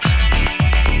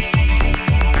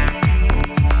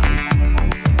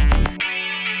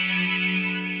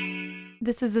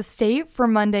This is The State for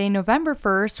Monday, November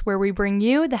 1st, where we bring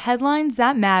you the headlines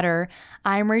that matter.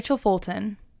 I'm Rachel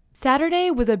Fulton. Saturday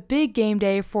was a big game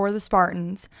day for the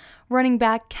Spartans. Running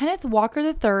back Kenneth Walker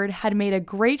III had made a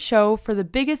great show for the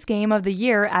biggest game of the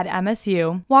year at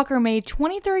MSU. Walker made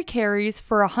 23 carries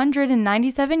for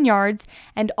 197 yards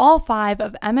and all 5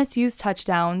 of MSU's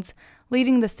touchdowns,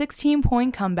 leading the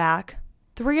 16-point comeback.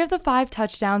 3 of the 5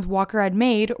 touchdowns Walker had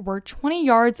made were 20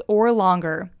 yards or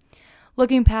longer.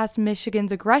 Looking past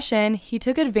Michigan's aggression, he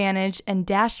took advantage and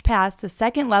dashed past the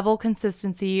second-level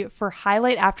consistency for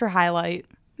highlight after highlight.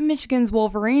 Michigan's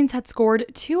Wolverines had scored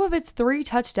 2 of its 3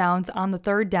 touchdowns on the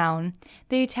third down.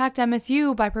 They attacked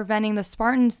MSU by preventing the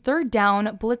Spartans' third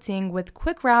down blitzing with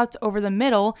quick routes over the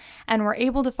middle and were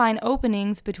able to find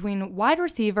openings between wide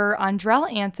receiver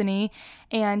Andrell Anthony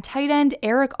and tight end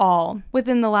Eric All.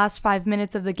 Within the last 5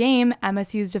 minutes of the game,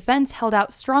 MSU's defense held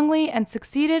out strongly and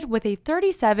succeeded with a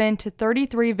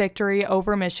 37-33 victory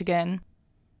over Michigan.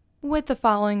 With the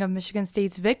following of Michigan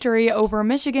State's victory over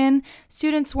Michigan,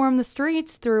 students swarmed the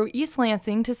streets through East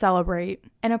Lansing to celebrate.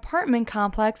 An apartment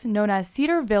complex known as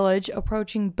Cedar Village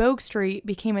approaching Bogue Street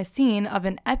became a scene of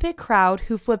an epic crowd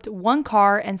who flipped one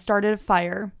car and started a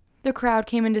fire. The crowd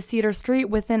came into Cedar Street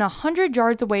within 100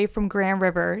 yards away from Grand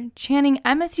River, chanting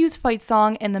MSU's fight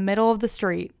song in the middle of the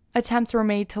street. Attempts were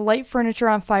made to light furniture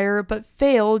on fire but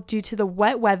failed due to the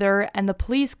wet weather and the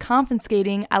police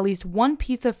confiscating at least one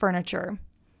piece of furniture.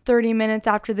 30 minutes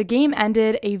after the game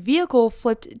ended, a vehicle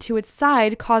flipped to its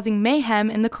side, causing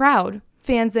mayhem in the crowd.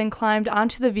 Fans then climbed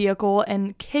onto the vehicle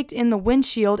and kicked in the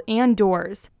windshield and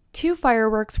doors. 2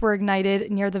 fireworks were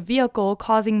ignited near the vehicle,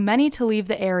 causing many to leave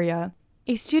the area.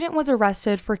 A student was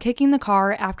arrested for kicking the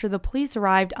car after the police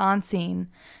arrived on scene.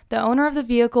 The owner of the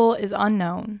vehicle is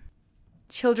unknown.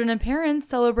 Children and parents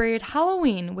celebrated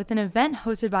Halloween with an event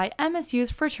hosted by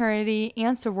MSU's fraternity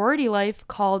and sorority life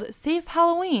called Safe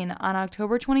Halloween on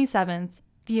October 27th.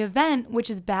 The event, which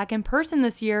is back in person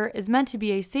this year, is meant to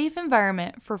be a safe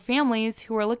environment for families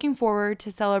who are looking forward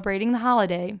to celebrating the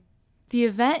holiday. The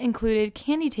event included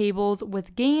candy tables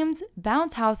with games,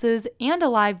 bounce houses, and a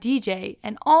live DJ,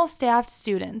 and all staffed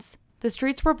students. The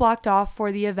streets were blocked off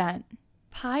for the event.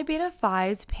 Pi Beta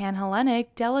Phi's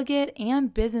Panhellenic delegate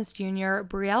and business junior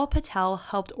Brielle Patel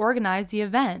helped organize the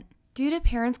event. Due to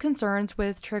parents' concerns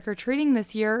with trick-or-treating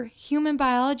this year, human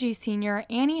biology senior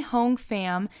Annie Hong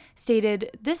Pham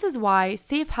stated, "This is why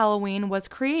Safe Halloween was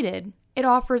created. It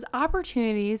offers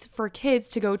opportunities for kids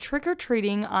to go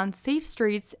trick-or-treating on safe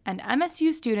streets, and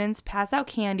MSU students pass out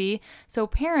candy so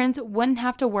parents wouldn't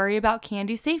have to worry about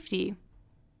candy safety."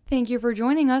 Thank you for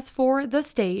joining us for The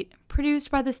State, produced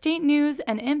by the State News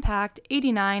and Impact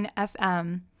 89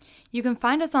 FM. You can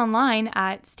find us online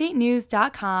at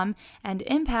statenews.com and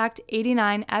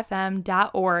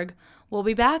impact89fm.org. We'll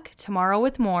be back tomorrow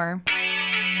with more.